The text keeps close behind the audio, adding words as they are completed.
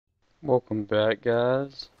Welcome back,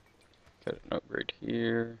 guys. Got an upgrade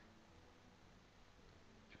here.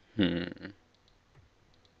 What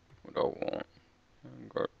do I want?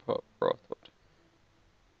 Guard pub, brothel,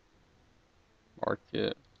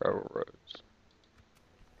 market, railroads.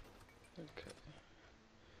 Okay.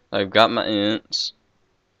 I've got my ints,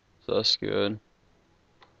 so that's good.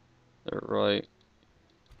 They're right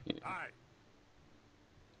here. Aye.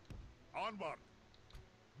 Onward.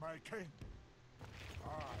 My king.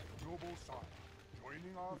 Aye, noble sire.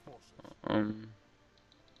 Joining our forces.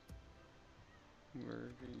 Where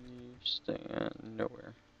do you stand?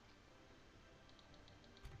 Nowhere.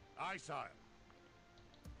 Aye, sire.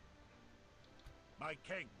 My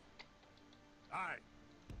king. Aye.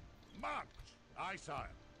 March. Aye, sire.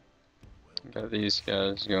 Got these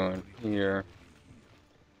guys going here.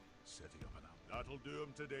 Setting up an That'll do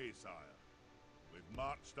 'em today, sire. We've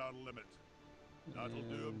marched our limit. That'll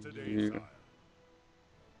do 'em today, sire.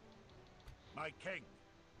 My king.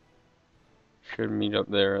 Should meet up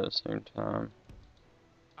there at the same time.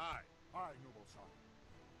 Aye. Aye, noble sire.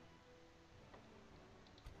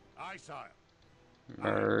 Aye, sire.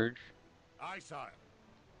 Merge. Aye, sire.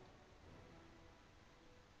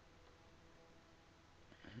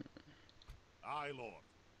 Aye, lord.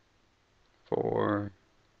 4.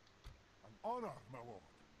 An honor, my lord.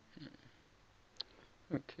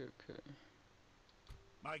 Okay.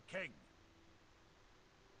 My king.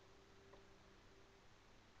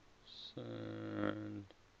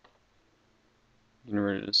 Send. Getting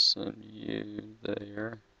ready to send you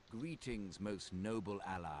there. Greetings, most noble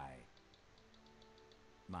ally.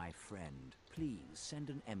 My friend, please send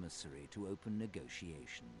an emissary to open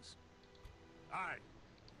negotiations. Aye.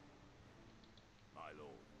 My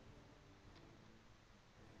lord.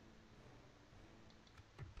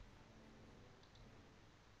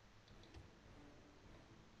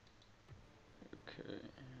 Okay.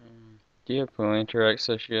 Do you have pointer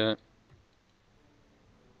access yet?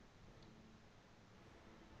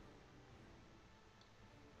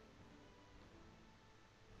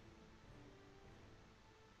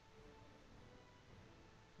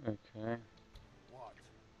 Okay. What?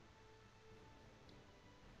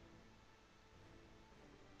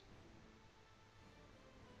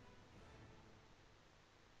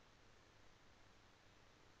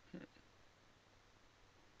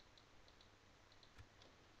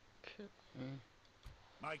 Okay.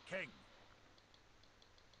 My king.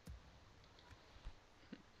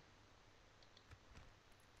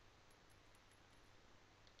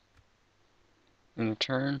 In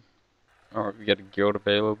turn. Alright, we got a guild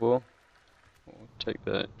available. We'll take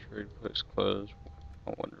that. Trade post closed.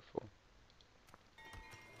 Oh, wonderful.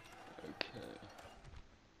 Okay.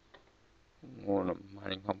 More on a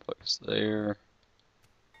mining complex there.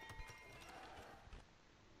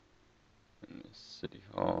 And the city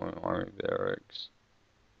hall, army barracks,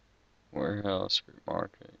 warehouse, street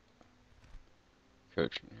market,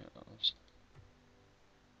 coaching house.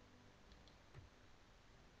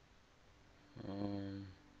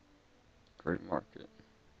 Great market.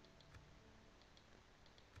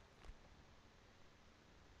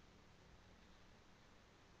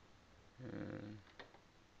 And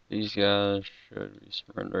these guys should be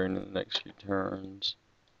surrendering in the next few turns.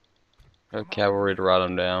 Have cavalry to ride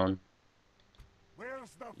them down. Where's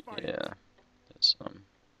the fight? Yeah, that's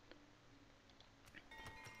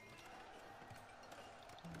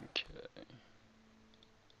Okay.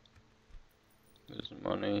 Losing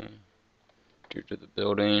money due to the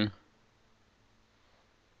building.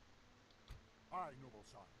 Aye, noble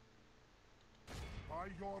sire. By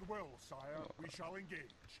your will, sire, we shall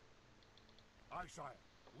engage. Aye, sire.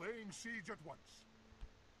 Laying siege at once.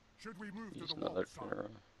 Should we move Use to the another wall, sire? general.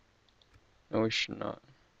 No, we should not.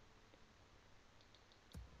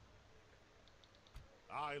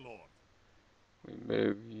 Aye, lord. We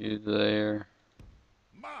move you there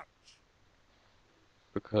March.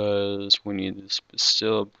 because we need this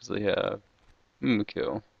still because they have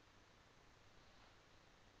kill.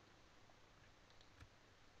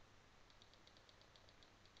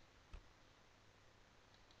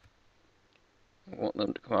 We want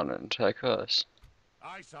them to come out and attack us.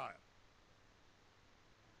 Aye, sire.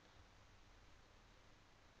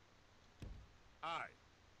 Aye.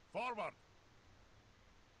 Forward.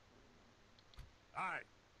 Aye.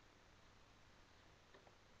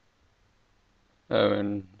 Oh,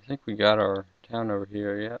 and I think we got our town over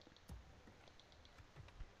here yet.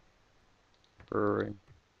 Brewery.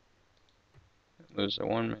 Lose a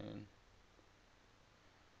 1 man.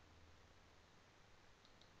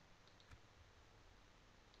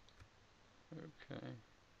 Okay.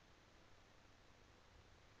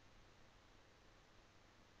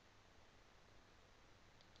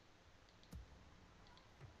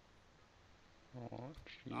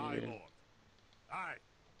 Aye, you. Lord. Aye.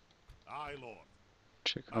 Aye, Lord.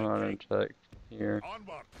 To come My out king. and attack here.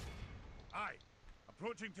 Onward. Aye.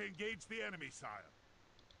 Approaching to engage the enemy, sire.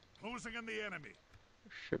 Closing in the enemy.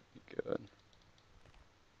 Should be good.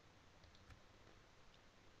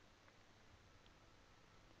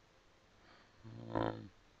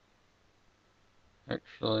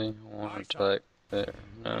 Actually, I want Aye, to sire. attack there.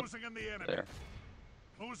 No, Closing in the enemy. there.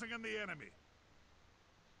 Closing in the enemy.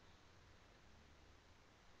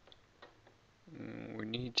 We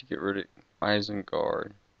need to get rid of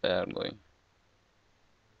Isengard badly.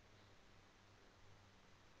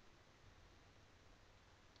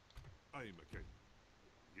 Aye, my king.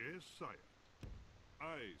 Yes, sire.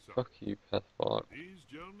 Aye, sire. Fuck you, Pathbot. His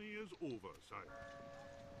journey is over, sire.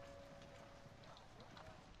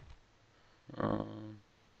 Huh.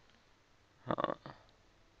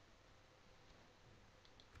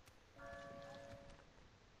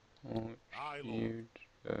 Want Aye, Lord. you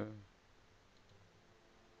to go.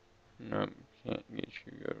 No, can't get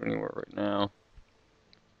you to go anywhere right now.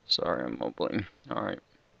 Sorry, I'm mumbling. Alright.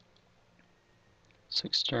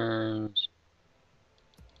 6 turns.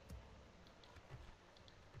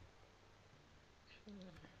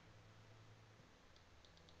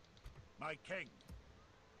 My king.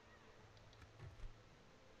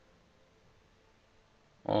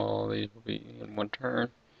 All these will be in 1 turn.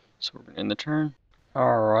 So we're going to end the turn.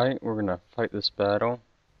 Alright, we're going to fight this battle.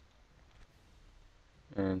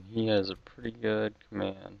 And he has a pretty good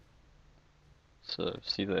command. So,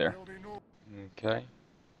 see there. Okay.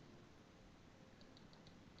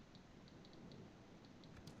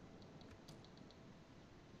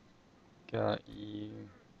 Got you.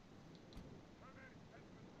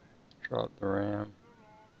 Drop the ram.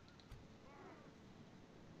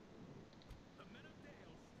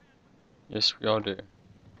 Yes, we all do.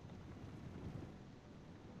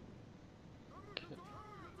 Okay.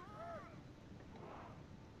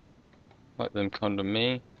 Let them come to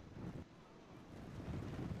me.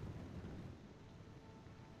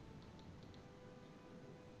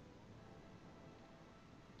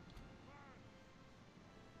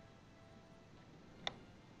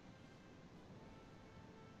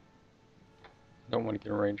 Don't want to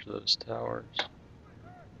get in range of those towers.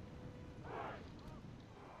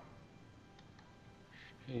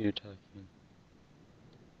 Who are you attacking?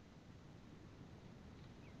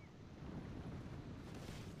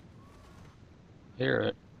 Hear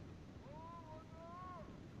it.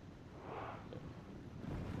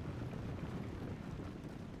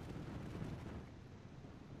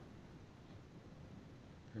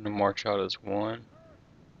 We're gonna march out as one.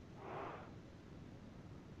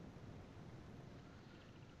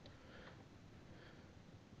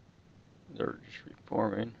 They're just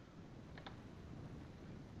reforming.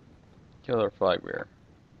 Kill their flag bearer.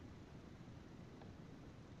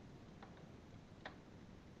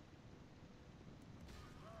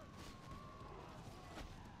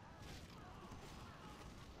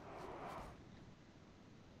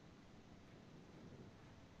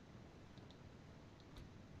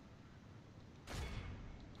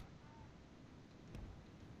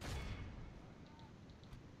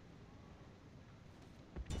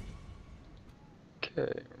 Okay,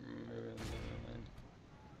 we're moving them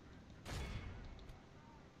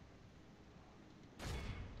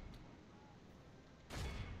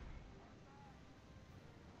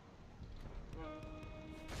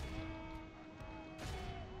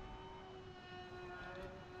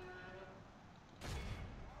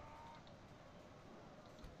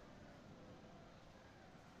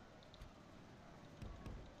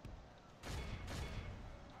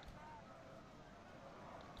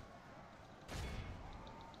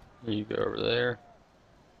in. You go over there.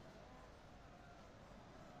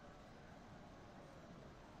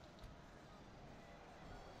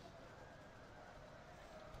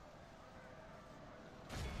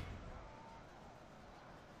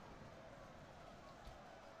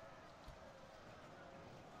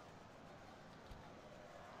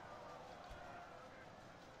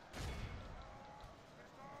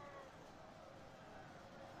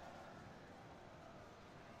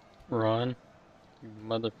 Run, you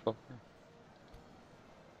motherfucker.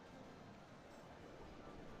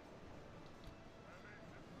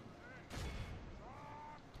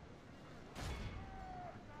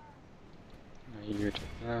 Now you attack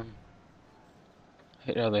them.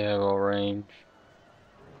 Hate how they have all range.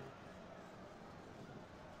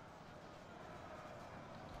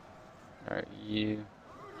 Alright, you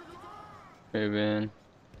move in.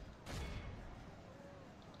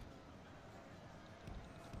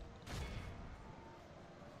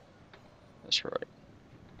 That's right.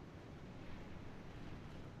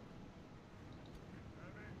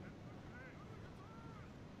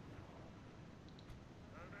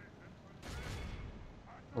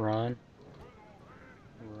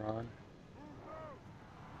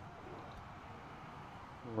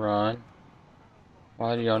 Run.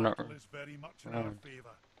 Why do y'all not Battle is very much in our run? favor.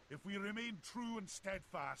 If we remain true and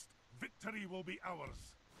steadfast, victory will be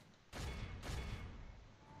ours.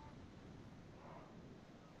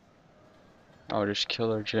 I'll just kill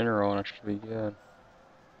their general and I should be good.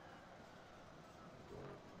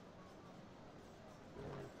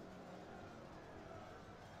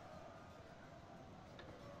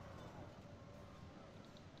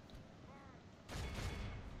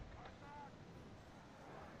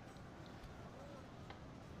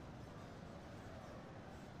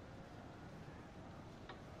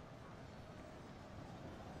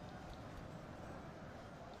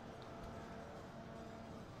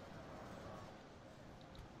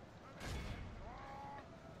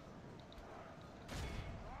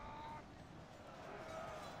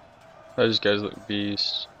 Those guys look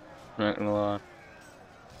beasts. I'm not gonna lie.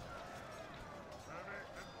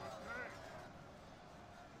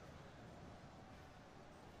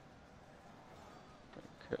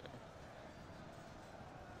 Okay.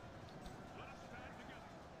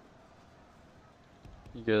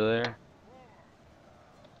 You go there.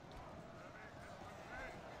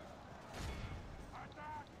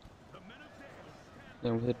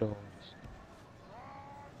 Then with the doors.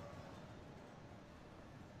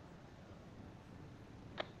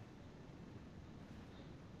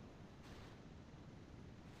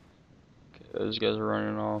 Okay, those guys are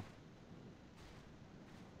running off.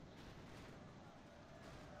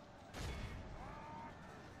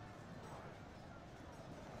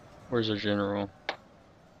 Where's the general?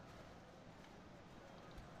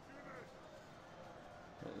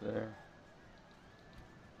 Right there.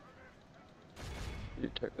 You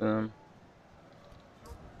took them.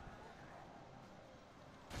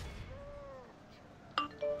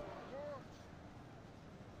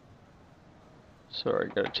 Sorry,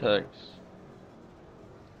 got a text.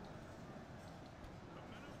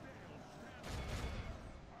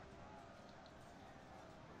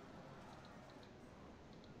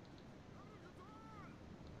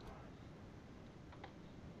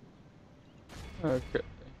 Okay.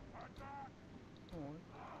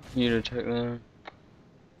 You to take them.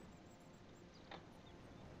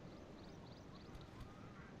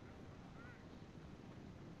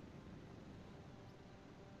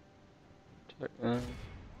 Take them.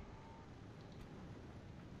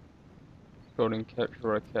 Building capture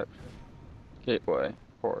what I capture. Gateway,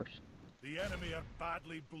 of course. The enemy are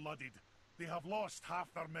badly blooded. They have lost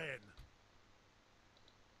half their men.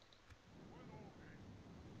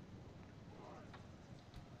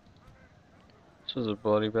 This was a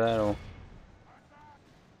bloody battle.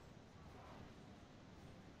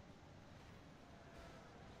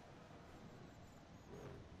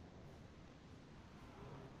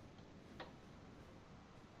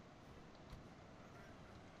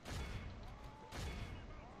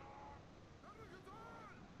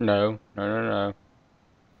 No, no, no, no.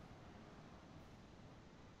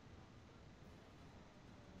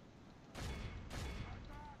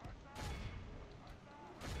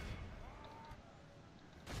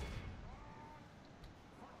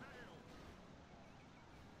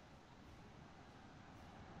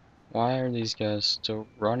 Why are these guys still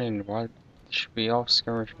running? Why they should be off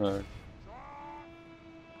skirmish mode?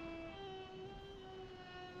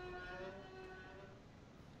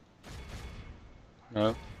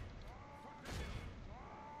 No.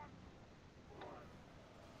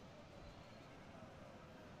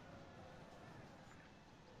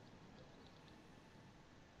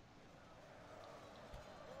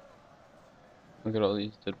 Look at all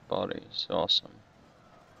these dead bodies. Awesome.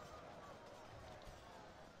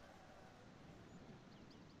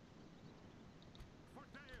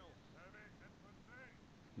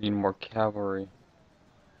 Need more cavalry.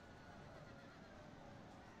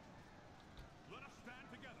 Let us stand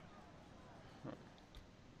together.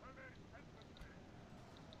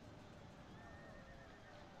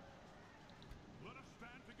 Let us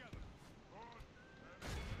stand together.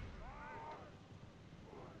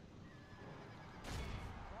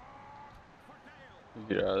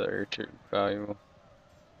 You get out of there, you're too valuable.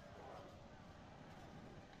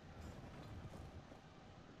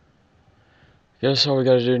 Guess all we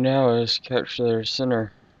gotta do now is capture their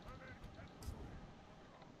center.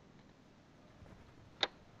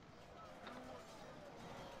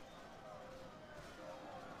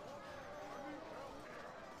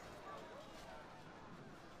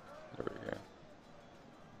 There we go.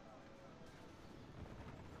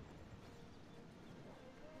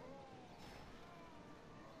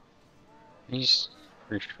 He's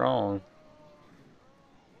pretty strong.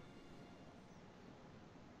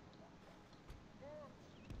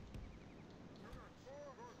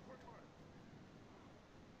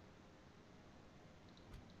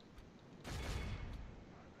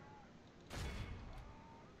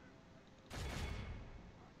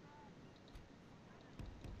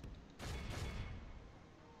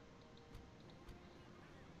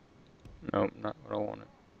 Nope, not what I wanted.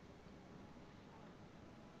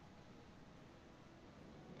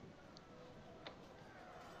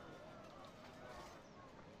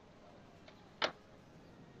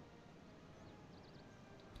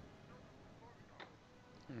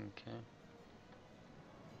 Okay.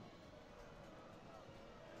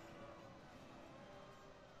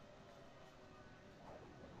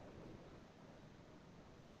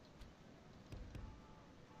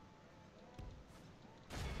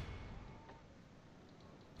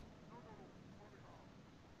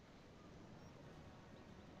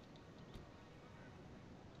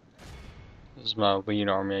 This is my lead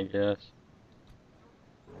army, I guess.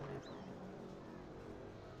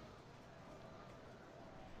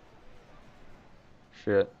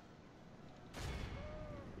 Shit.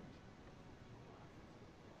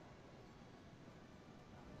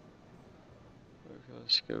 Okay,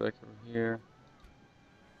 let's go back over here.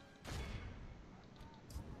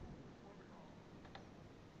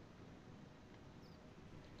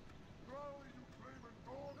 Rally, you flaming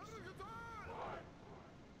dogs!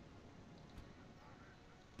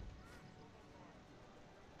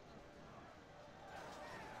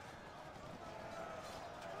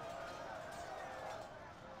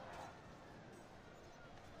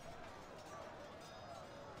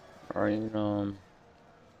 Alright,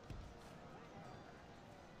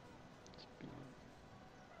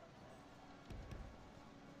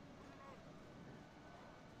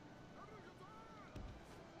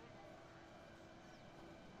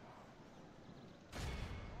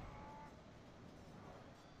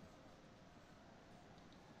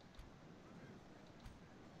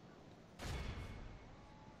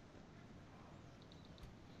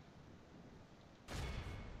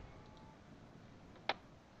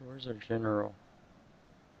 where's our general?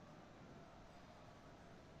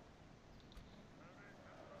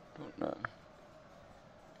 Don't know.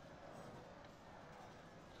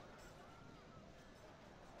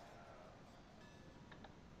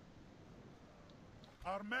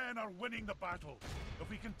 Our men are winning the battle. If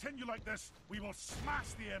we continue like this, we will smash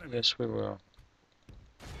the enemy. Yes, we will.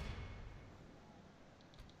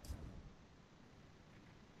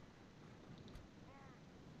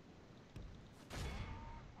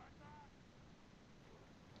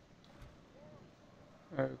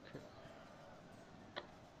 Okay.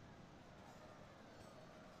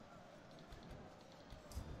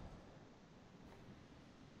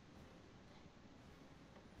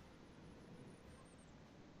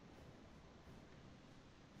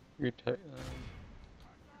 You take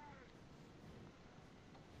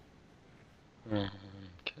them.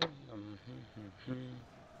 Okay.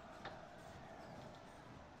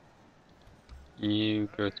 You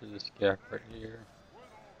go through this gap right here.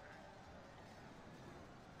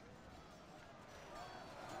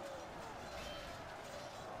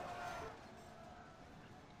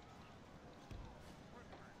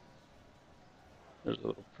 There's a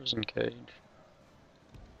little prison cage.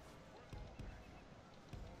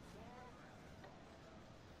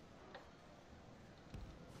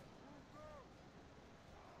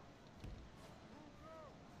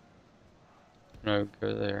 No,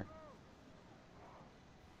 go there.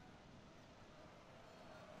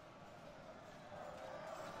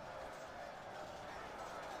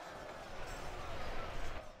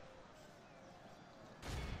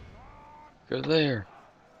 Go there.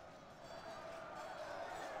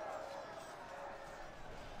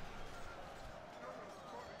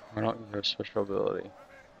 Why not your special ability?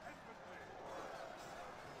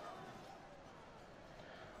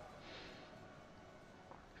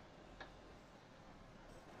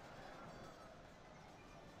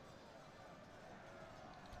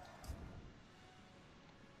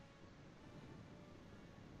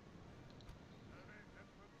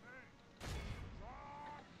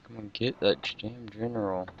 Come on, get that damn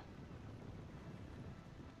general.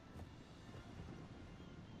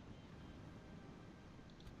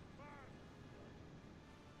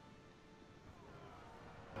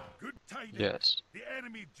 Good tidings. Yes. The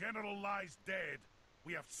enemy general lies dead.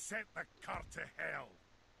 We have set the cart to hell.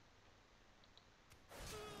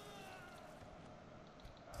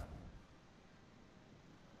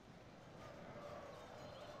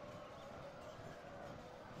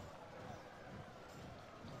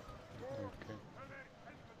 Okay.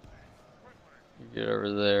 You get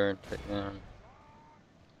over there and take them.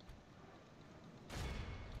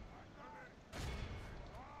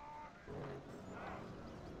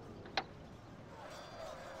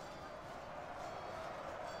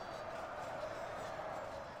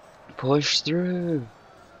 Push through.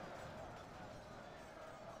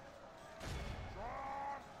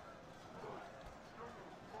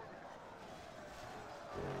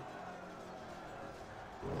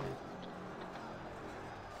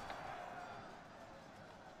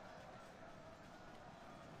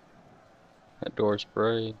 That door's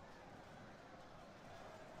brave.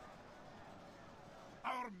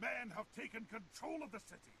 Our men have taken control of the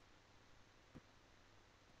city.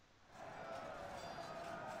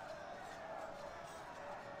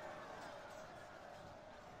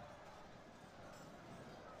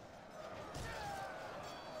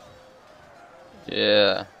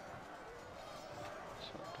 Yeah. That's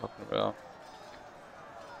what I'm talking about.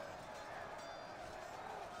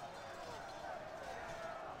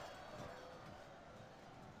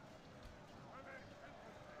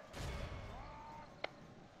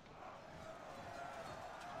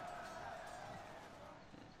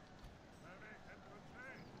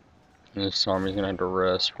 And this army's gonna have to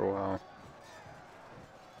rest for a while.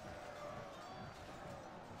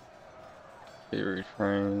 Be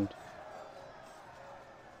retrained.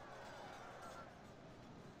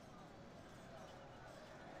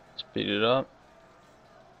 Speed it up.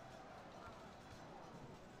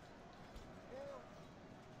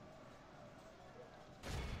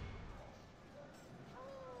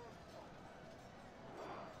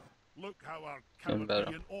 Look how our And coward better.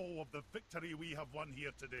 be in awe of the victory we have won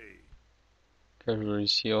here today.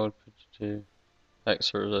 Casualties healed, 52.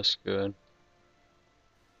 Xers, that's good.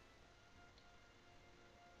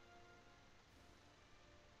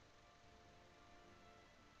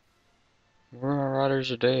 Where are my riders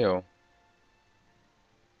of Dale?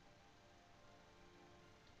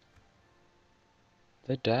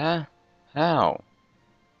 They die? How?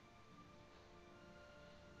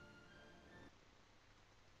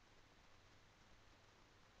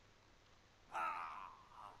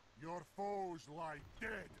 Your foes lie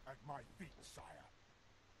dead at my feet, sire.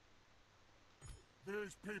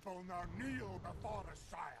 These people now kneel before us,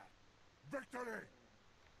 sire. Victory!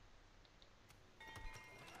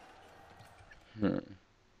 Hmm.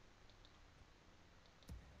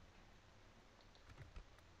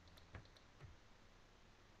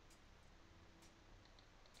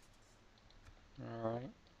 Alright.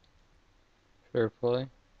 Fair play.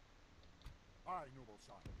 Aye, noble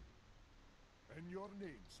sire. In your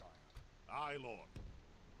name, sire. Aye, Lord.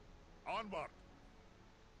 Onward!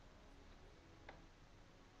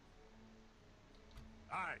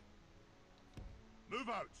 Aye. Move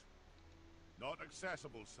out! Not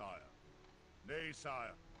accessible, sire. Nay,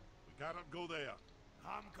 sire. We cannot go there.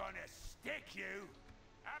 I'm gonna stick you!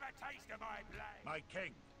 Have a taste of my blade! My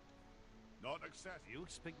king. Not accessible. You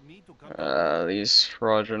expect me to come These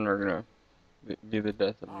Rajan are gonna be the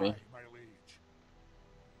death of me. Aye, my liege.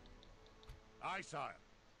 Aye, sire.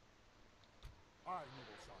 Aye,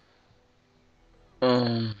 noble sire.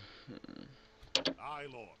 Um. Aye,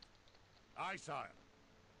 Lord. Aye, sire.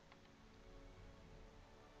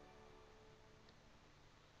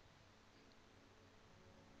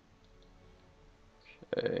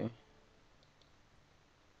 Okay.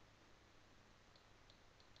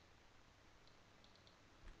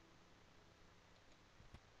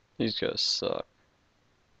 These guys suck.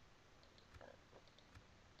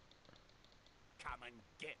 Come and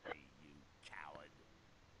get me, you coward.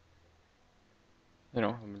 They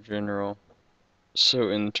don't have a general. So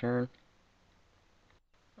in turn.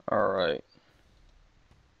 Alright.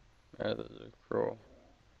 Rather than cruel.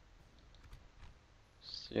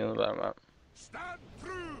 See you on the battle map. Stand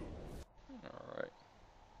through! Alright.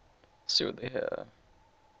 See what they have.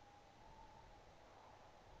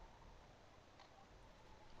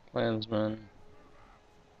 Clansmen.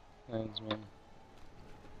 Clansmen.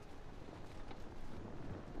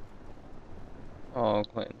 All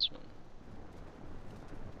clansmen.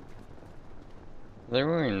 Are they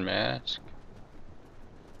wearing masks?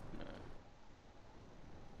 No.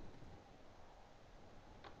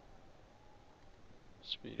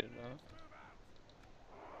 Speed it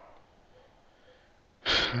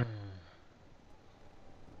up.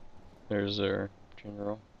 There's their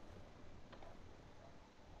general.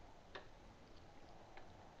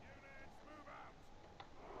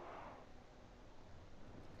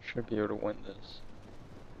 Should be able to win this.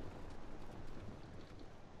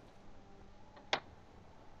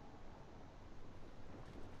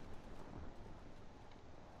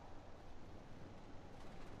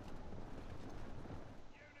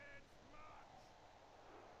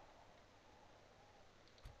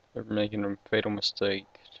 They're making a fatal mistake.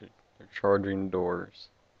 They're charging doors.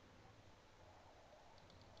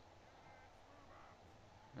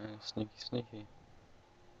 Sneaky, sneaky.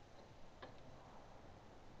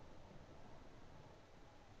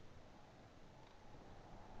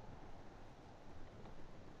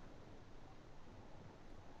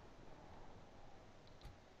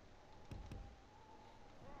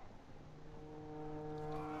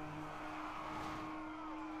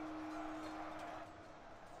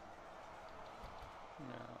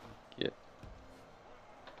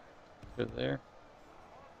 Go there.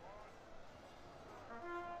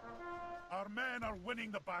 Our men are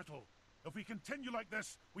winning the battle. If we continue like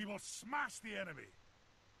this, we will smash the enemy.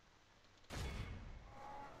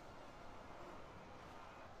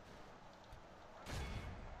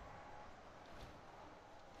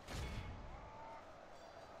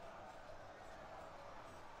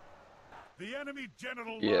 The enemy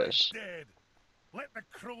general lies Yes. dead. Let the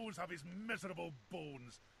crows have his miserable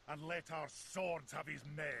bones, and let our swords have his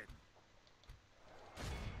men.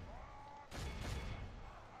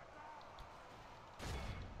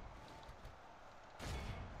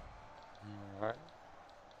 Alright.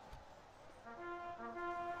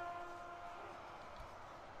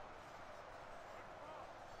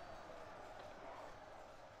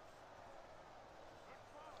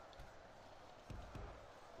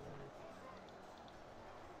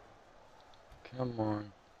 Come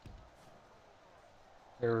on.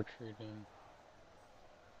 They're retreating.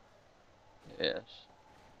 Yes.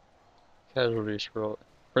 Casualties for all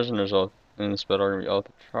prisoners all in this battle are gonna be off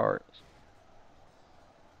the charts.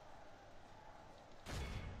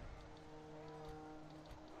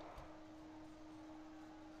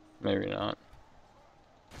 Maybe not.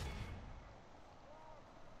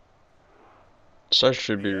 Such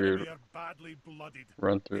should be The able enemy to are badly blooded.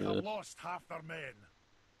 run They through have this. lost half their men.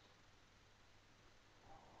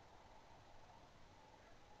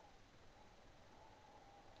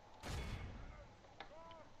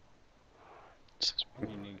 We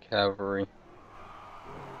need cavalry.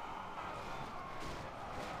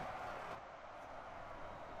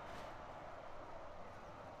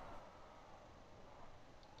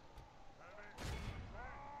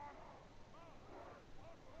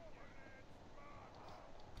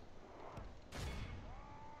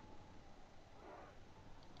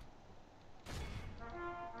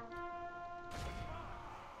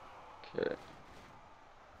 Okay.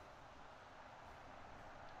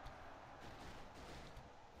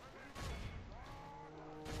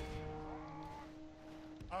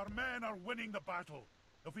 Our men are winning the battle.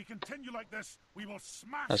 If we continue like this, we will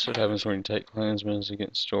smash That's the what happens enemy. when you take clansmen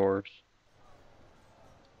against dwarves.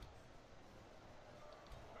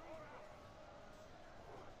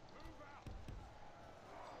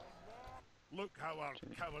 Look how our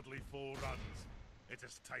cowardly foe runs. It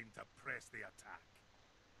is time to press the attack.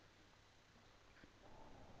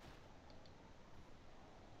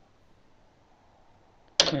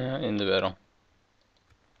 In the battle.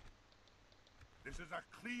 This is a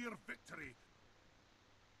clear victory.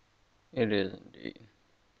 It is indeed.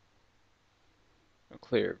 A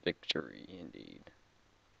clear victory indeed.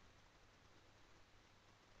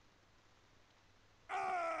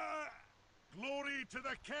 Ah! Glory to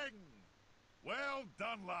the king! Well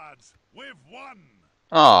done, lads. We've won!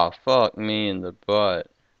 Aw, fuck me in the butt.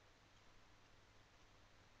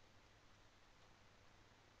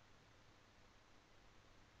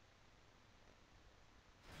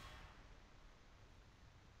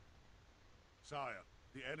 Sire,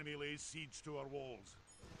 the enemy lays siege to our walls.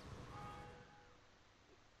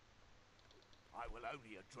 I will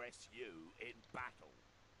only address you in battle.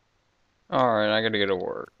 Alright, I gotta go to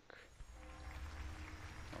work.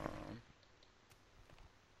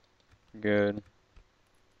 Good.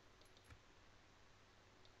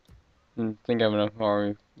 Didn't think I have enough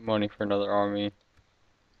army money for another army.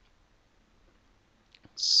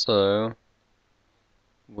 So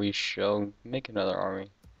we shall make another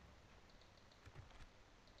army.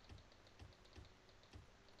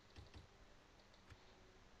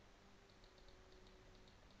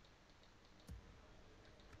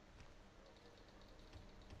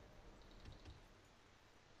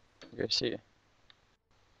 Go see you.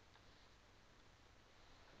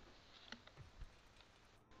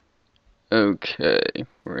 Okay,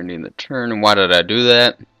 we're ending the turn. And why did I do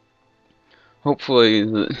that? Hopefully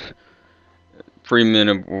the freemen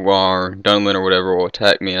of War, Dunlin or whatever will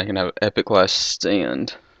attack me and I can have an epic last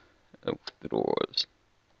stand of the dwarves.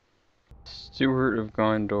 Steward of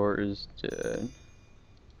Gondor is dead.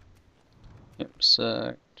 Yep,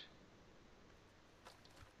 sacked.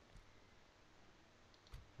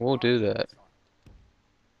 We'll do that.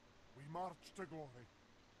 We march to glory.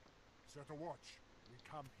 Set a watch. We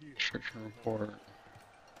camp here. Restriction report.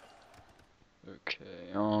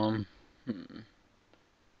 Okay,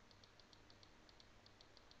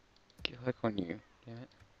 click on you, damn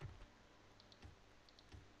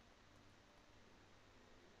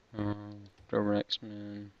it. Dover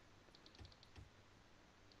X-Men.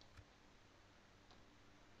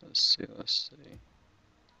 Let's see.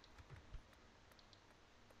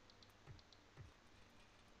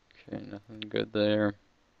 Okay, nothing good there.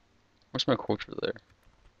 What's my culture there?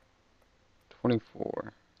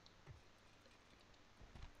 24.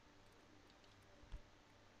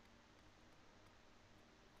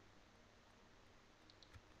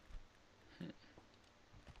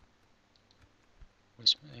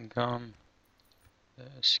 What's my income?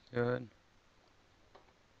 That's good.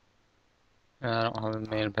 I don't have the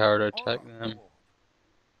manpower to attack Honor, my them. lord.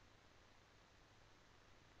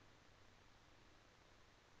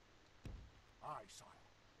 Aye, sire.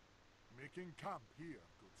 Making camp here,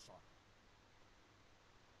 good sire.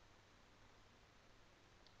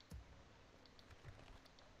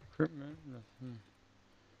 Equipment, nothing.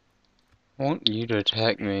 Want you to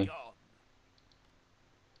attack Be me. gone.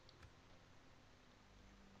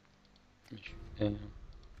 Damn.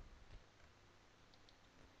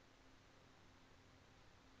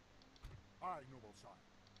 Aye, noble sire.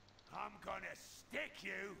 I'm gonna stick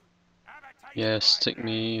you. Have a taste Yes, of my stick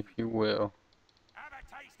me if blade. you will. Have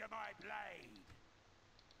a taste of my blade.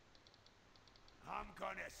 I'm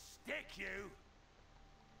gonna stick you.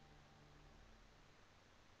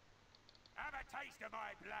 Have a taste of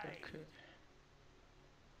my blade. Okay.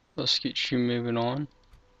 Let's get you moving on.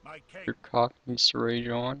 My king, Your cock needs to rage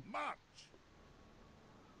on. march!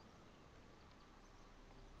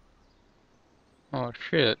 Oh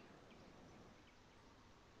shit.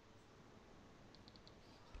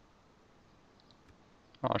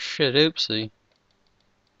 Oh shit, oopsie.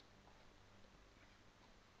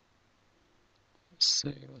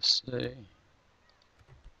 Let's see.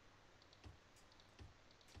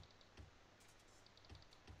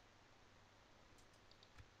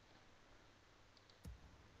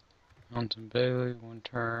 Mountain Bailey, one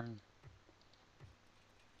turn.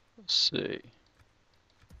 Let's see.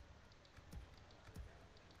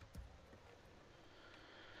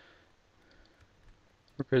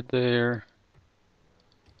 We're good there.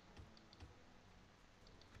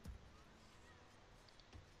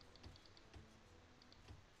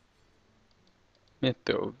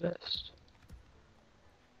 Mytho Vest.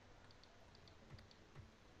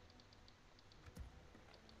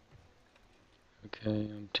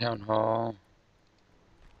 Okay, Town Hall.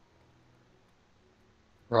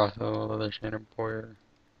 Rotho, Leather Standard Boyer.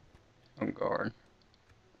 On guard.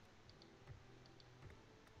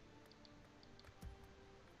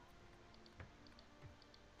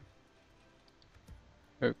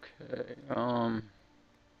 Okay,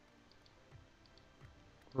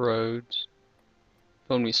 roads.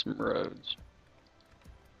 Build me some roads.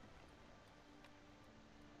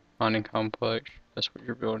 Mining complex. That's what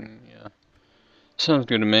you're building, yeah. Sounds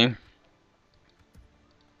good to me.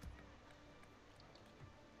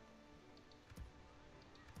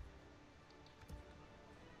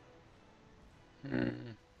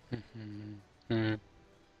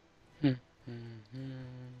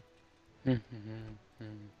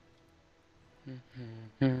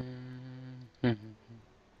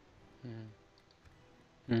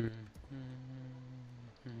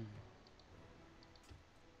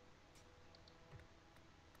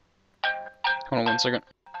 Hold on one second.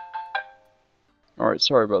 Alright,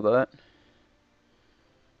 sorry about that.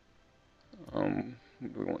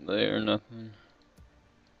 We went there, nothing.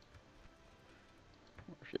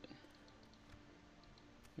 Oh shit.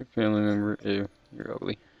 Your family member, ew, you're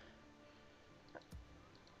ugly.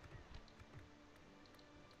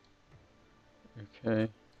 Okay.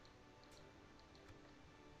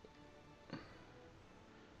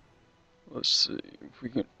 Let's see if we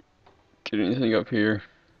can get anything up here.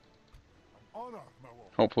 Honor, my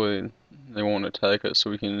lord. Hopefully they won't attack us so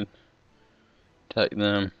we can attack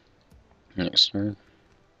them next turn.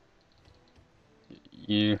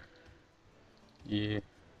 You, you,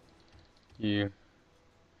 you,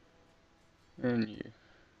 and you.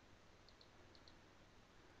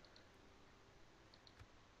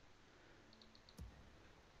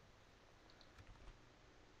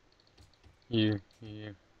 You.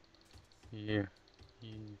 You.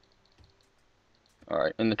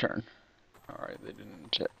 Alright, in the turn. Alright, they didn't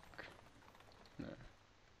attack. No.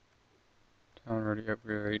 Town ready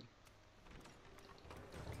upgrade.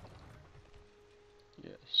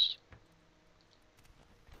 Yes.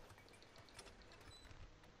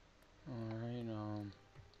 Alright,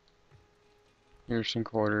 Garrison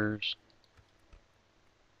quarters.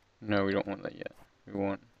 No, we don't want that yet. We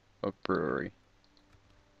want a brewery.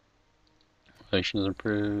 Relations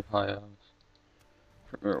improved, high house.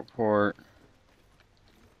 Report.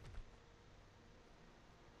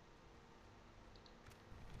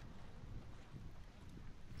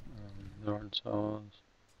 Northern Saws.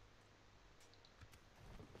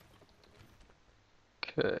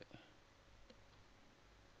 Okay.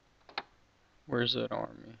 Where's that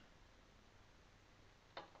army?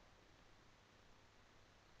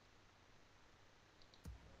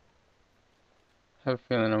 I have a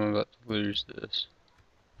feeling I'm about to lose this.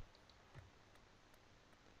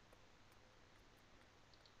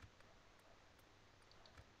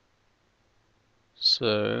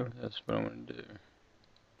 So that's what I'm gonna do.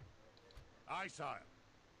 Aye, sire.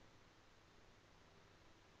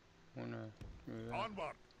 Wanna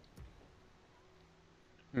Onward.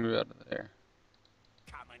 move out of there.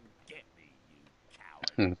 Come and get me,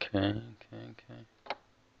 you coward. Okay.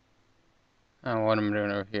 Oh, what am I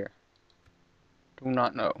doing over here? Do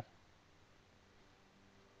not know.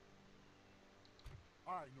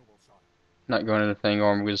 Aye, noble sire. Not going to the thing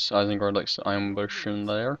armed because Isengard likes to ambush in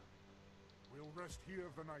there. We'll rest here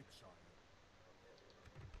the night, sire.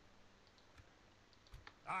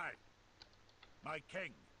 Aye. My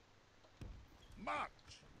king. March.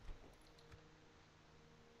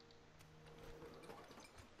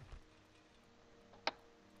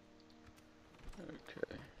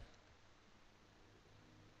 Okay.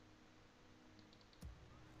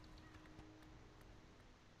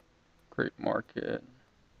 Great market.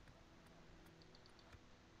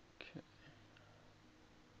 Okay.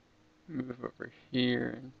 Move over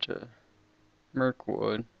here into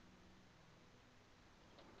Mirkwood.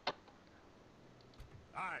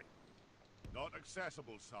 Aye. Not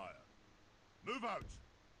accessible, sire. Move out.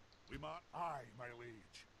 We march. Aye, my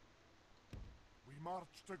liege. We march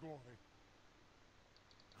to glory.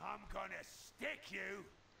 I'm gonna stick you.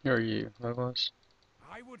 Who are you, Legolas?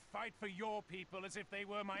 I would fight for your people as if they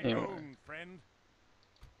were my Anyway. own, friend.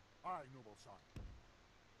 Aye, noble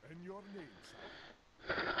sire. In your name,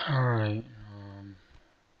 sire. Alright,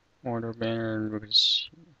 Order banner because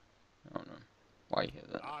I don't know why you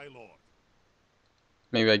have that. Aye, lord.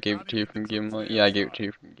 Maybe I gave it Can to you you get the from troops Gimli. there, Yeah, I gave it sire? to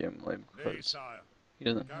you from Gimli Nay, because sire. he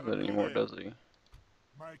doesn't have it Cannot go anymore, there. does he?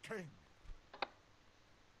 My king.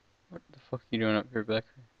 What the fuck are you doing up here, Becker?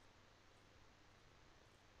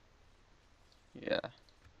 Yeah,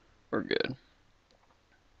 we're good.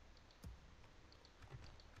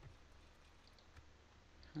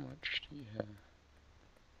 How much do you have?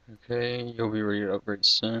 Okay, you'll be ready to upgrade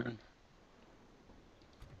soon.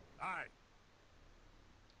 Aye.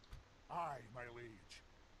 Aye, my liege.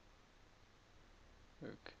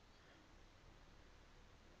 Okay.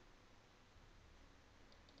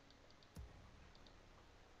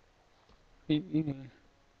 Eating.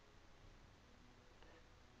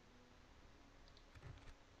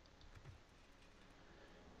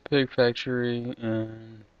 Pig factory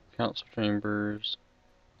and council chambers.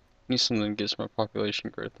 Need something that gets my population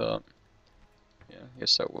growth up. Yeah, I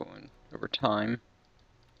guess that will over time.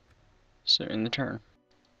 So in the turn.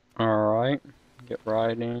 Alright, get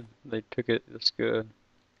riding. They took it, that's good.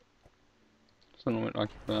 Settlement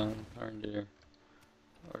occupied, iron deer.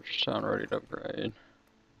 Large town ready to upgrade.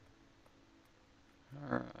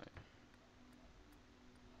 Alright.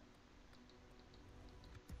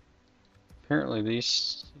 Apparently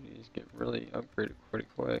these cities get really upgraded pretty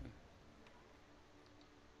quick.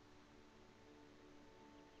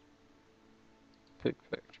 Pig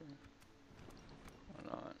factory. Why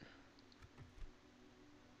not?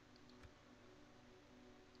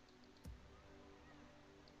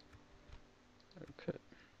 Okay.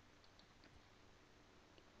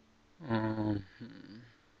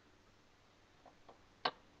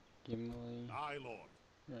 Gimli. Aye, lord.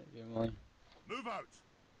 Right, Gimli. Move out.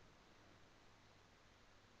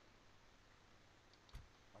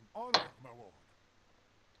 An honor, my lord.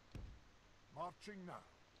 Marching now.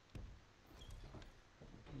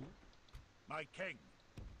 My king.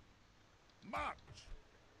 March.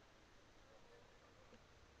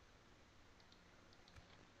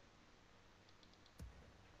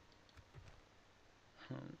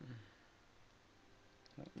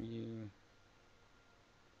 You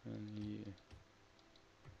and you.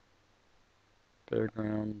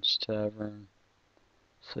 Fairgrounds, Tavern,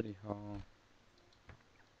 City Hall,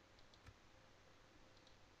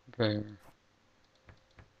 Fair,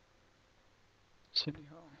 City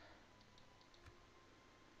Hall.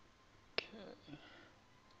 Okay.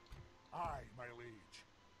 Aye, my liege.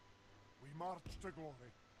 We march to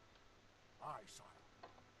glory. Aye, sire.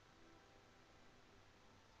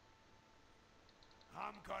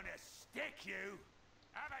 I'm gonna stick you.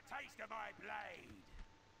 Have a taste of my blade.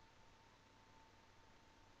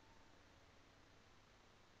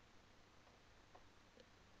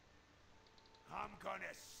 I'm gonna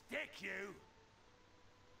stick you.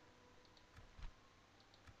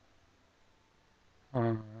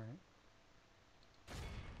 Alright.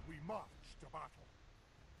 We march to battle.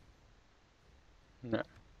 No.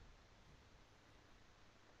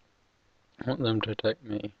 I want them to attack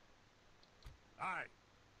me. Aye.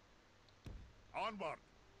 Onward.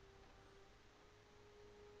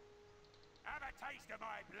 Have a taste of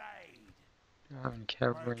my blade. Do I have any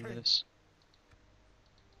cavalry in Okay. this?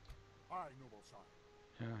 Aye, noble sire.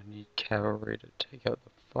 Yeah, I need cavalry to take out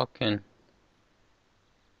the fucking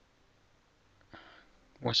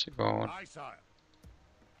What's it called? Aye, sire.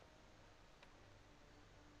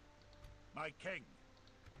 My king.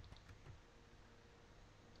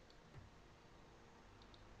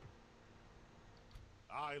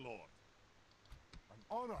 Aye, lord. An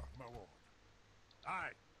honor, my lord.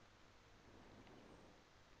 Aye.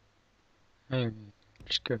 Maybe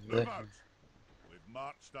just go Move there. out. We've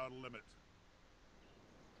marched our limit.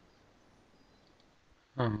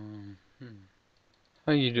 Hmm.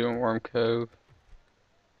 How you doing, Worm Cove?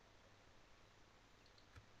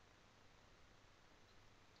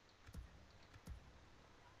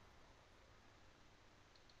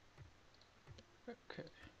 Okay.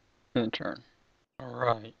 End turn.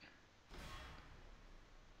 Alright.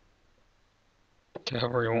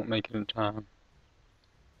 Cavalry won't make it in time.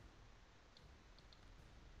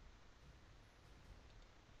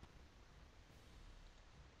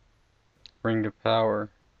 Ring to power.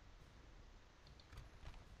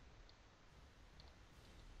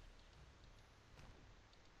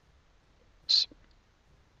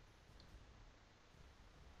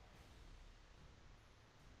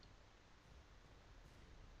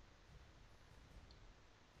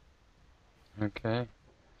 Okay.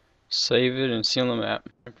 Save it and see on the map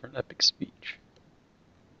for an epic speech.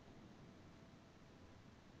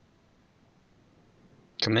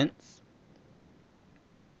 Commence.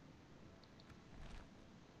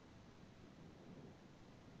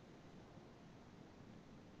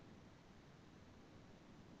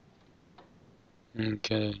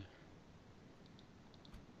 Okay.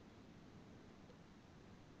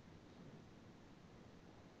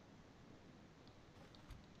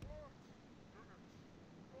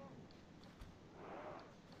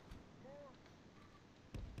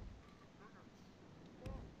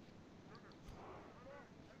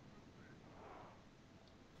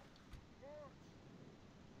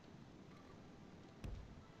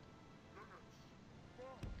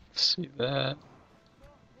 See that.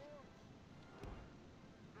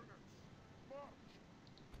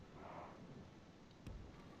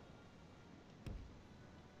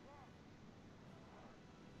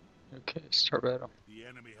 Okay, start battle. The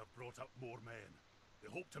enemy have brought up more men. They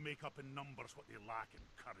hope to make up in numbers what they lack in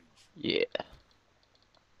courage. Yeah.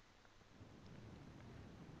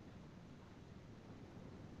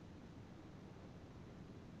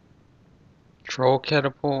 Troll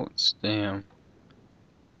catapults? Damn.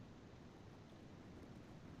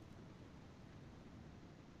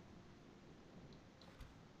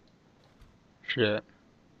 Shit.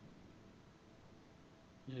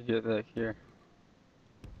 You get back here.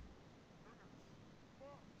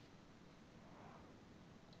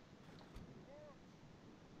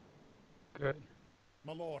 Good.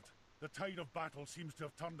 My lord, the tide of battle seems to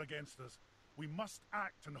have turned against us. We must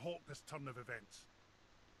act and halt this turn of events.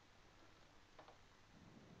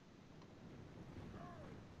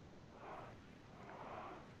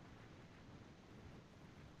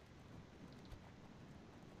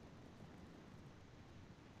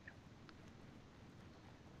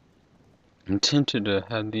 I'm tempted to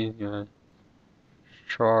have these guys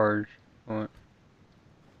charge. What?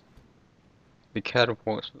 The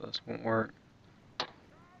catapults for this won't work.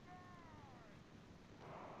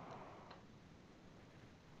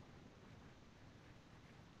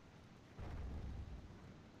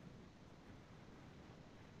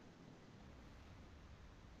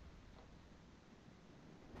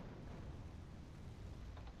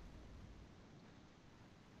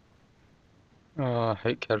 Oh, I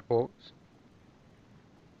hate catapults.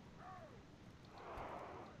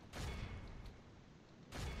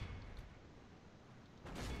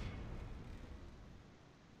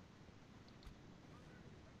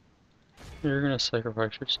 You're gonna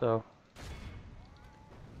sacrifice yourself.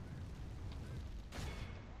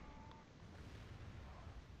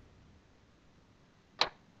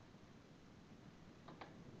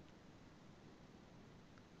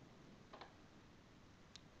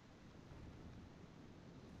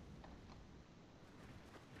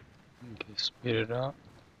 Okay, speed it up.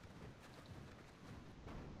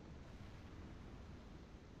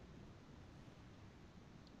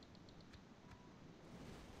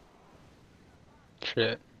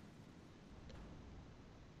 Shit.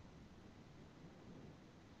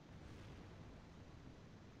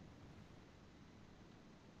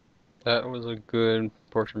 That was a good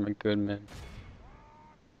portion of a good man.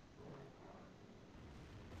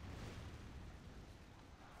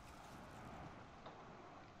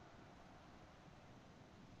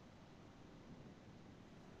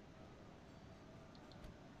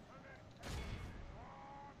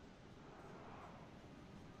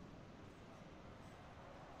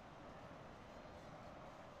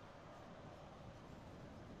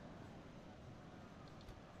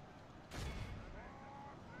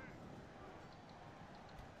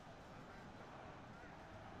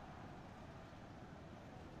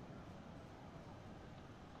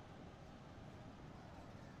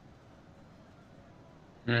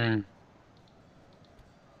 Hmm.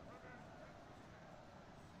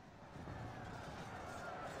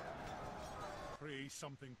 Pray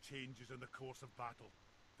something changes in the course of battle,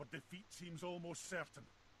 for defeat seems almost certain.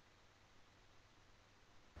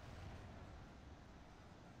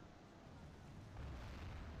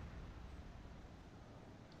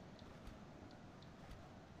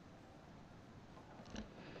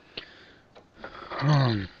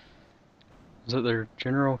 Is it their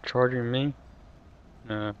general charging me?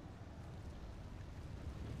 No.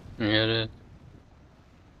 Yeah, it is.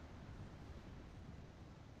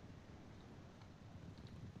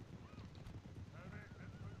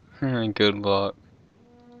 Good luck.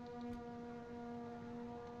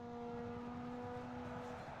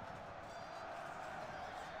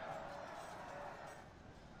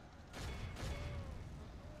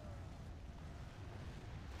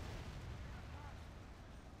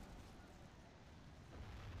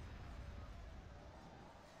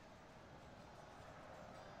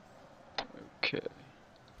 Okay.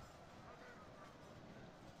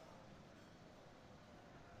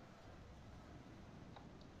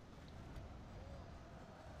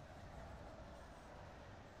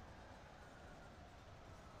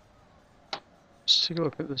 Let's take a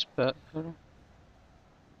look at this bat pedal.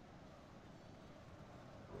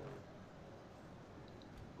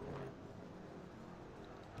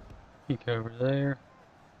 Peek over there.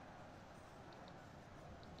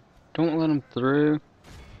 Don't let him through.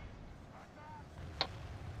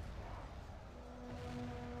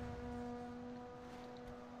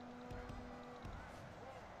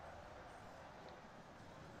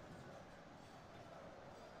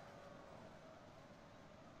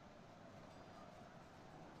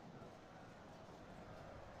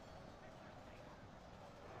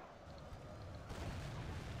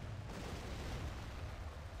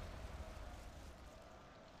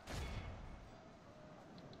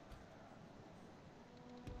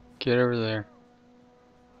 Get over there.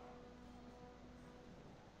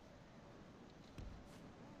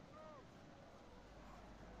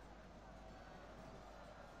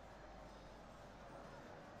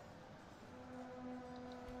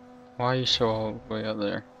 Why are you so all the way up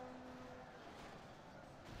there?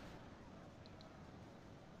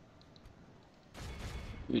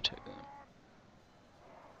 You take that.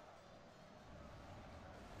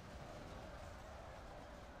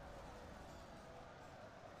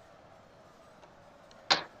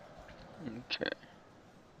 Okay.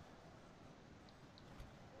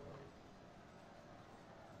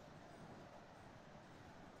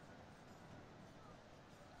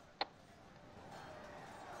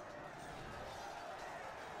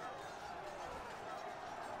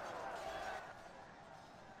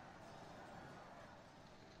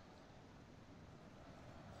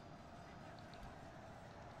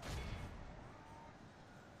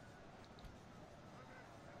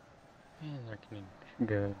 Man, they're getting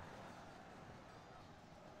good.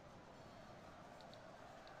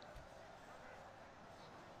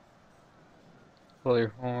 Blow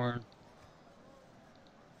your horn.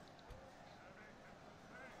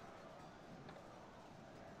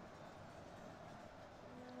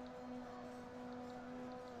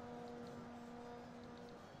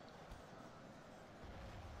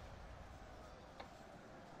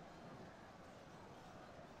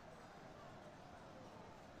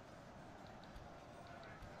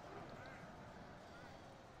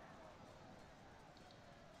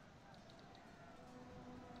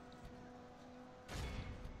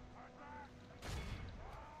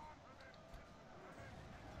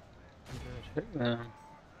 Take them.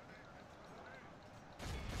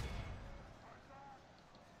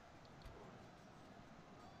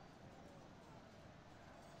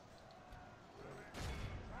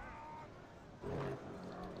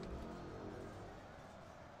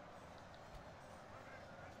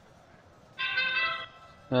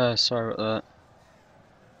 Sorry about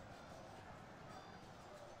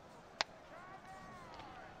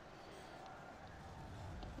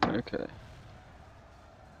that. Okay.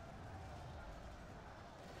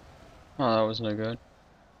 Oh, that was no good.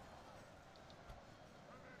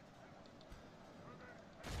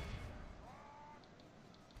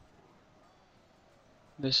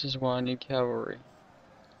 This is why I need cavalry.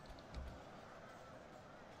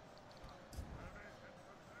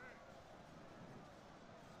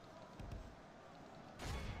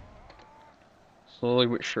 Slowly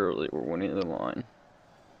but surely, we're winning the line.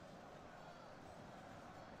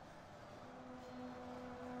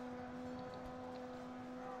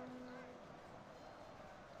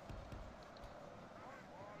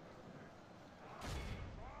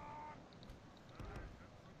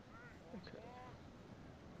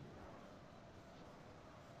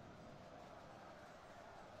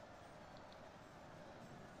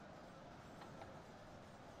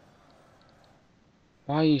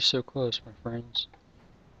 Why are you so close, my friends?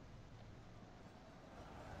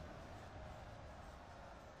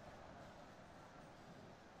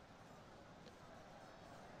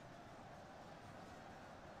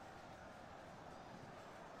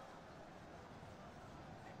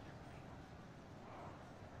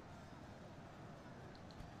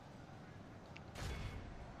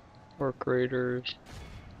 Orc raiders.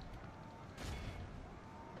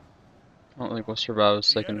 I don't think we'll survive a The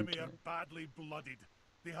second enemy attack. are badly blooded.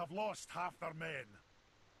 They have lost half their men.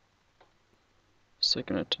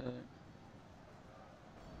 Second attack.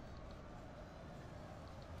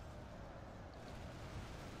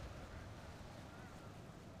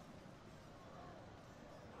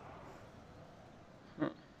 Huh.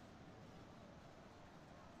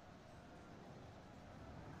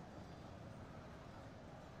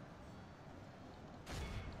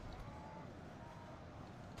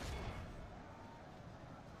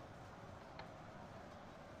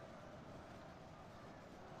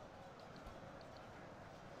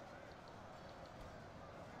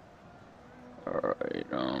 Alright,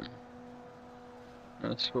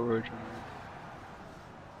 let's go original.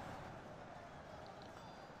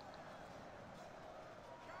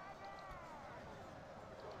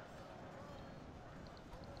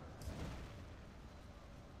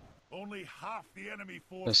 Only half the enemy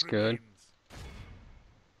force That's good. remains.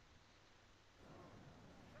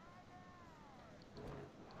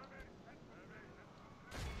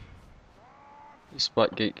 These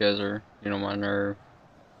spot gate guys are, my nerve.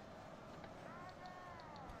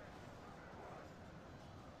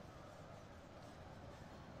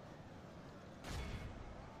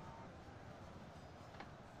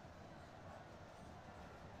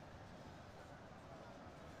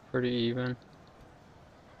 Pretty even.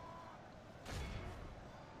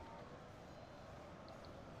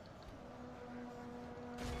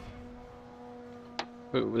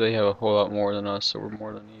 But they have a whole lot more than us, so we're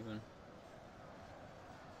more than even.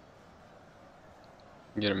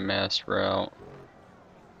 Get a mass route.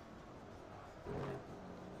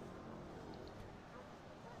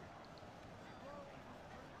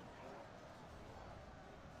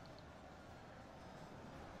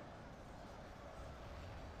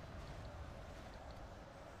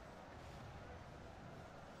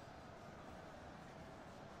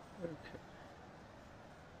 Okay.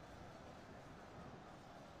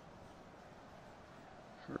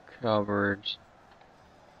 For cowards.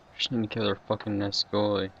 Just need to kill their fucking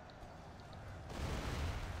Nescoli.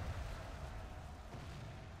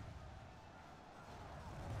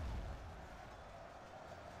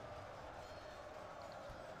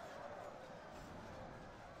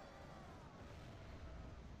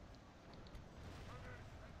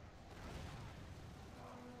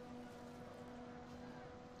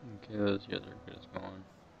 Okay, those guys are good as gone.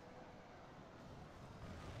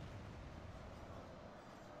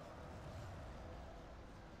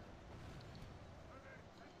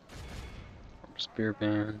 Spear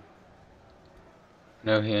band.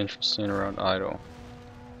 No hands for standing around idle.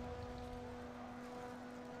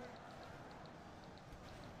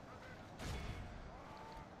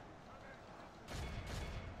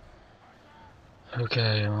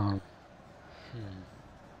 Okay,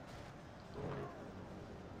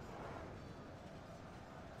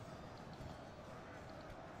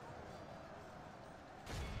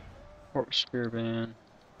 Orc spear band.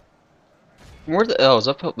 Where the elves?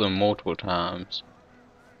 I've helped them multiple times.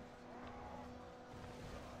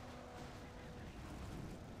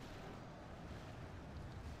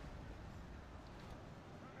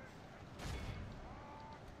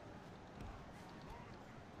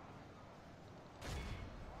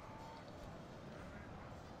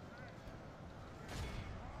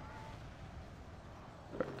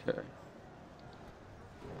 Okay.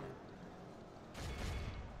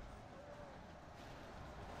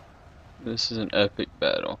 This is an epic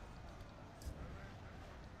battle.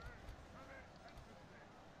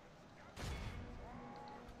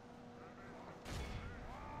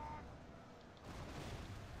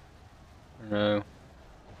 No.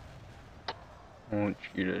 I want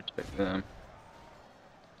you to attack them.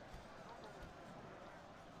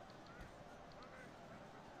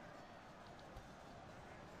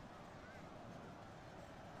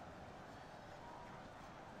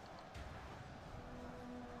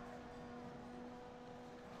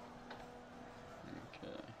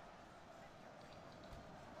 Okay.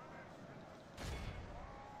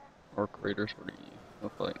 Orc raiders, what do you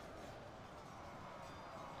look like?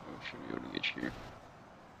 We should be able to get you.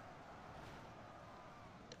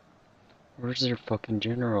 Where's their fucking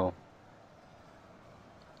general?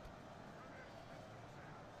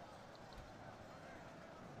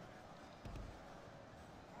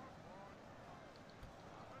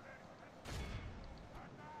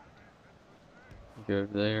 you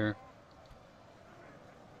over there.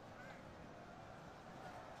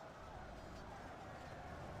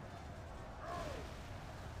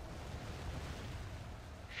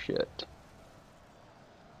 Shit.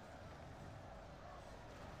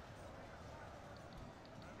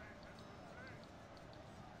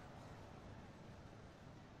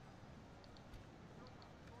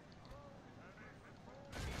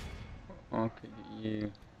 Okay,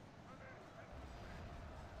 you.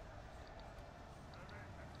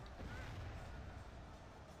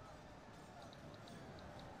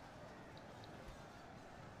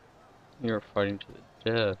 You're fighting to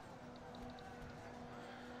the death.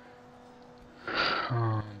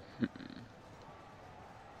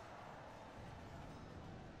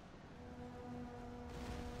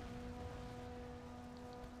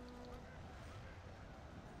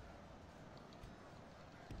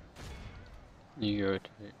 You go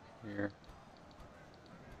take here.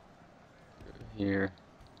 Go here.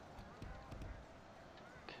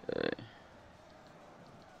 Okay.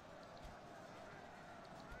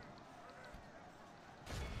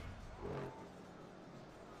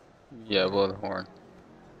 Yeah, blow the horn.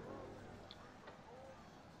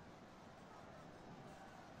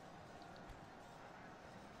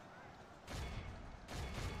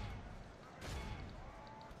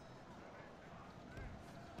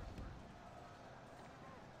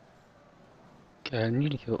 Okay, I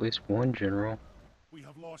need to kill at least one general. We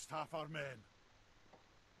have lost half our men.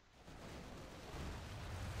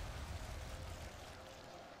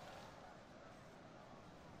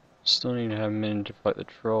 Still need to have men to fight the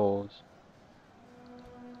trolls.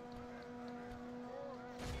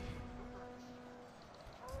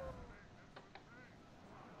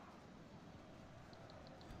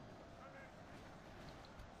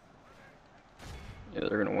 Yeah,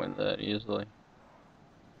 they're gonna win that easily.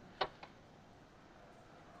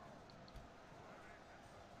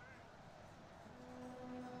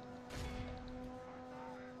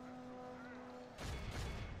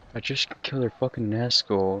 If I just kill their fucking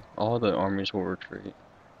Nazgul, all the armies will retreat.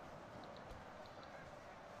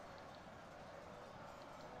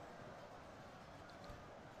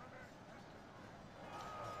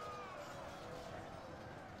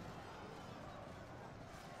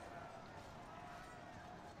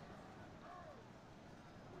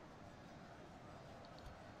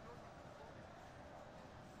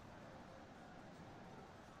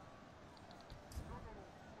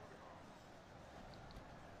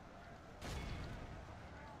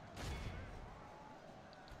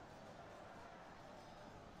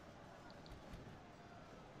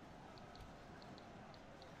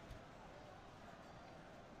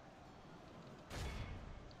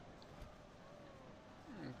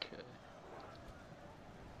 Okay.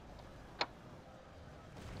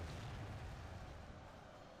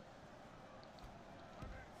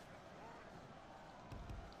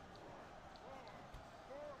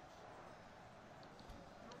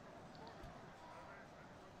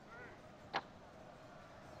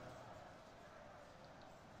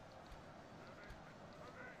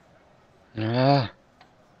 Ah!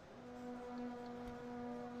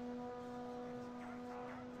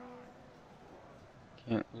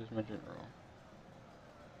 Can't lose my general.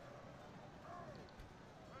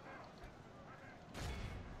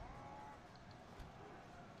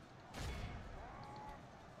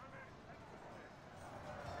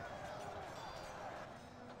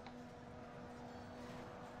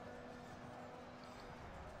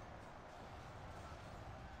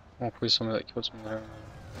 Oh, please tell me that kills me there.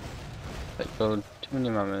 That killed too many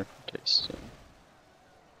of my men for tasting.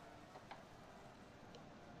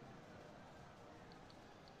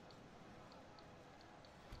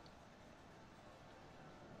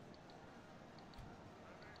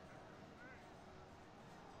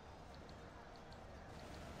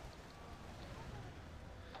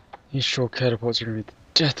 These troll catapults are gonna be the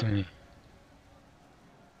death of me.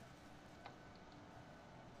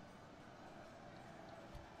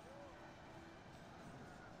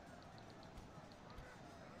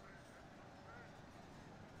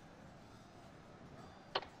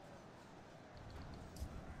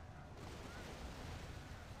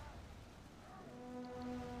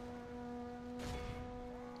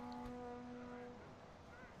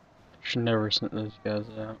 Should never send those guys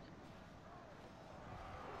out.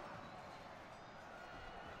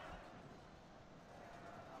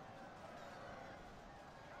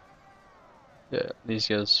 Yeah, these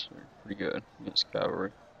guys are pretty good against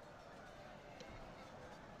cavalry.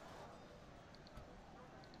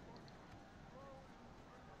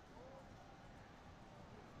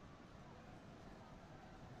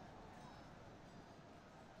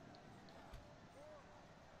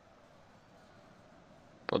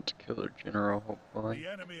 About to kill their general, hopefully. The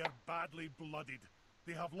enemy are badly blooded.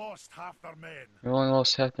 They have lost half their men. They only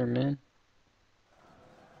lost half their men?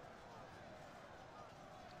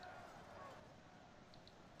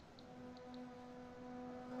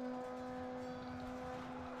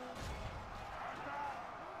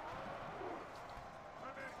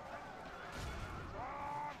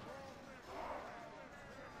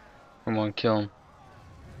 Come on, kill him.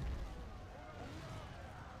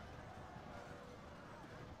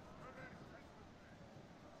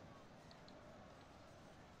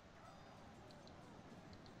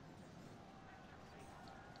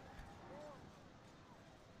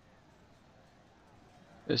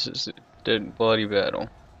 This is a dead, bloody battle.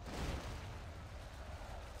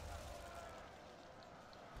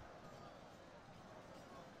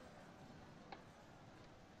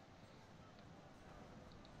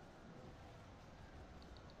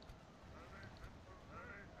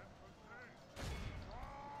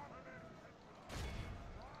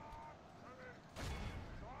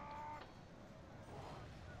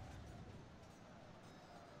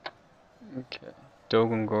 Okay.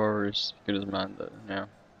 Dogongor is good as mine though now.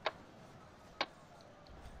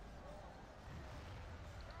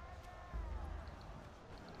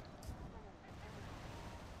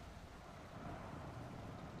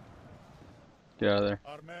 Get out of there.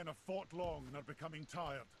 Our men have fought long and are becoming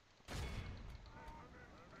tired.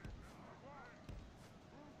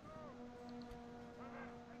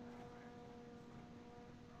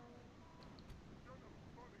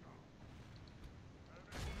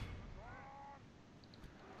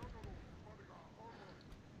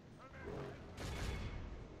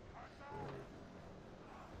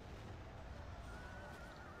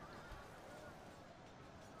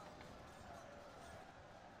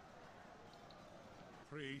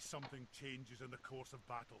 Pray something changes in the course of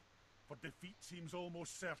battle, for defeat seems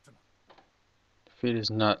almost certain. Defeat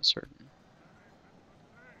is not certain.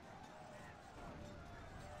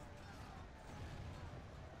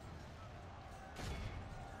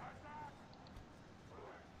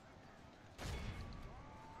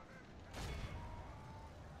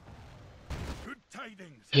 Good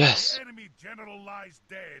tidings! Yes! The enemy general lies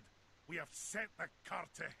dead. We have sent the cur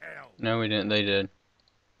to hell. No, we didn't. They did.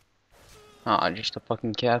 Ah, just a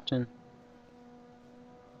fucking captain.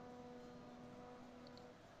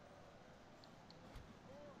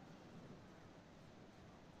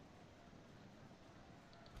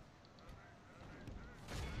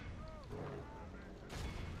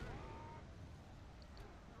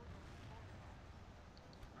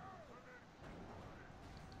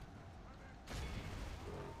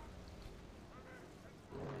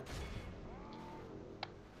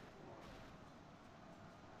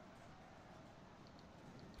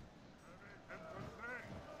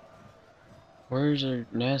 Where's our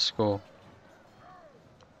Nazgul?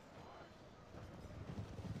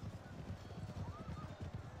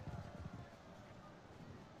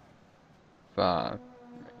 Five.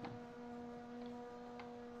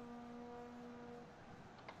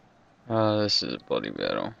 Oh, this is a bloody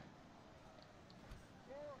battle.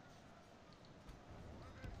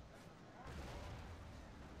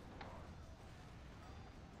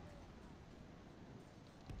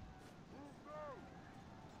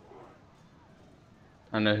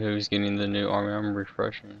 I know who's getting the new army. I'm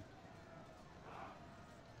refreshing.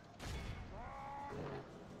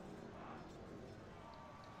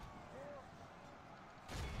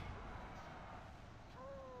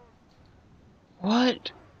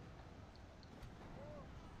 What?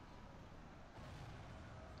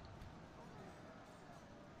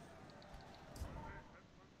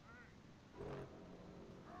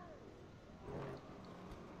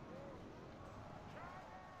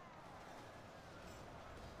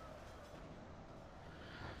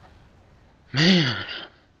 Man.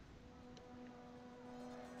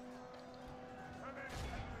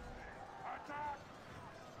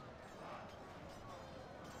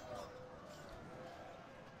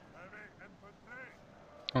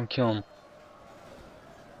 Don't kill him.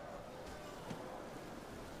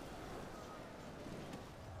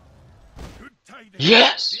 Good tidings!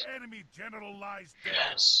 Yes! The enemy general lies dead.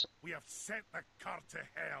 Yes! We have sent the cur to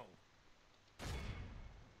hell.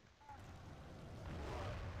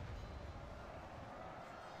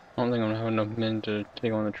 I don't think I'm gonna have enough men to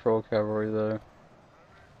take on the troll cavalry though.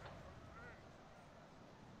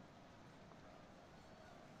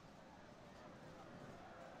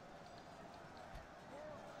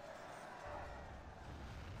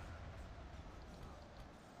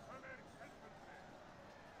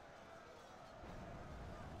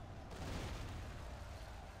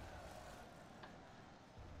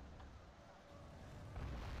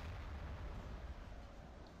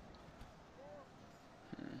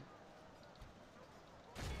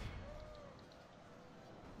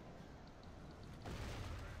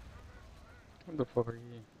 What the fuck are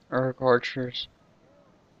you? Arc archers.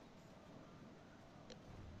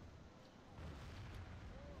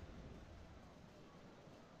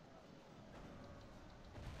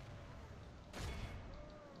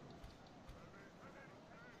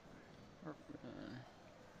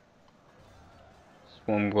 It's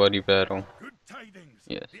one bloody battle. Good tidings.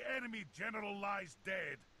 Yes. The enemy general lies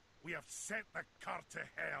dead. We have set the cur to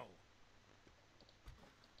hell.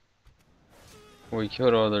 We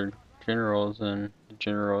killed all their generals and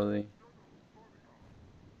generally.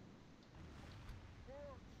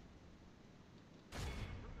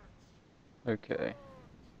 Okay.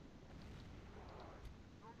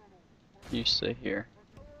 You stay here.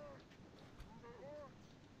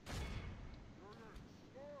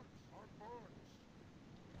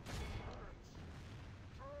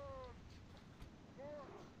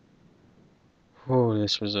 Oh,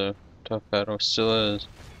 this was a tough battle. Still is.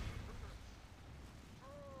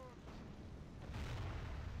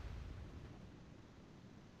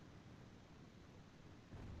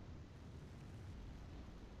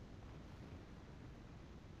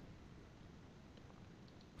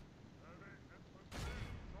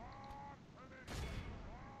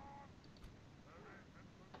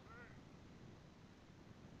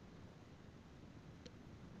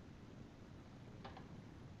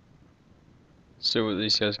 See what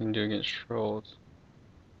these guys can do against trolls.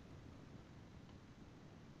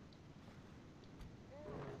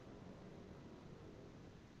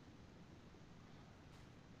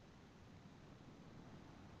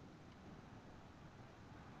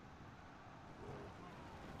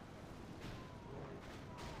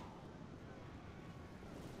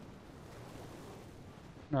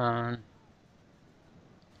 Nine.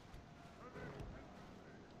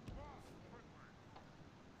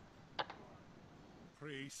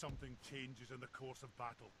 Pray something changes in the course of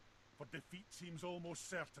battle, for defeat seems almost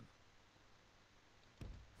certain.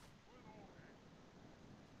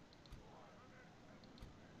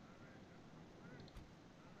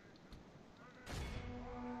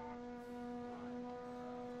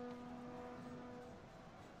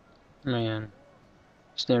 Man.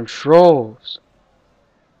 It's them trolls.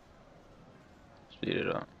 Speed it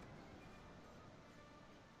up.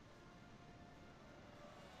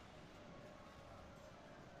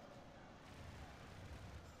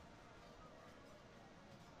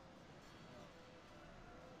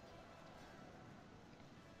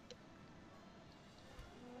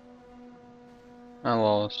 I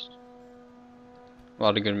lost. A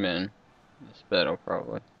lot of good men. In this battle,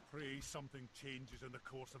 probably. Pray something changes in the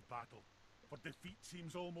course of battle, for defeat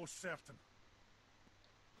seems almost certain.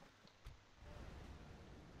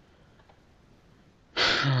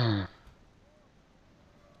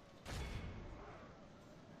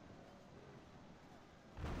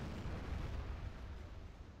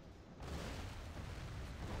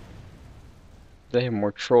 They have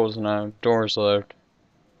more trolls than I have doors left.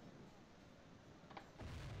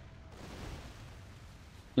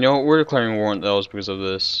 You know what? We're declaring war on those because of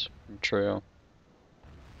this betrayal.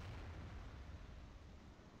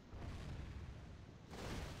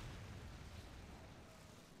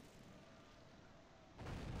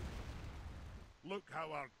 Look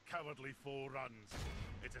how our cowardly foe runs.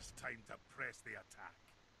 It is time to press the attack.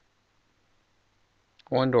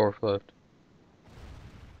 One door left.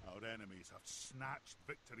 Our enemies have snatched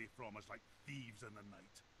victory from us like thieves in the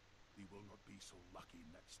night. We will not be so lucky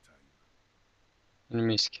next time.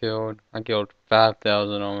 Enemies killed. I killed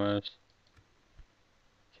 5,000 almost.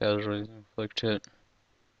 Casualties inflicted.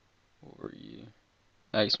 What were you?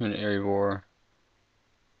 Axeman Erebor.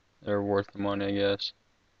 They're worth the money, I guess.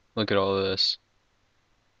 Look at all this.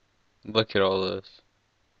 Look at all this.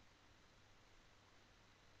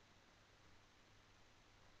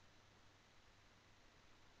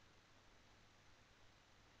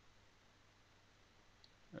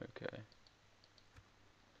 Okay.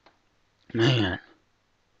 Man,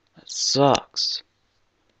 that sucks.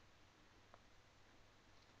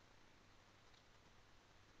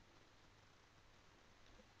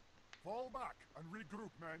 Fall back and regroup,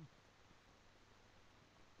 men.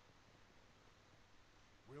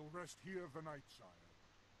 We'll rest here the night, sire.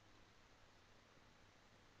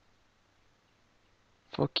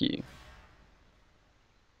 Fuck you.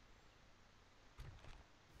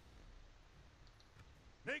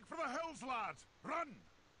 Make for the hills, lads! Run!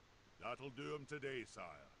 That'll do 'em today, sire.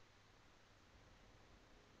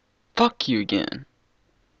 Fuck you again.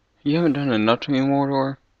 You haven't done enough to me,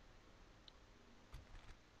 Mordor.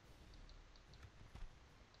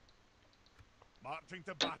 Marching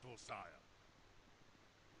to battle, sire.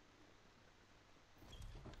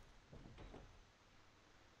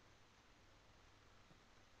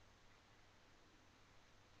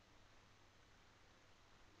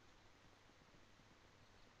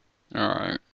 Alright.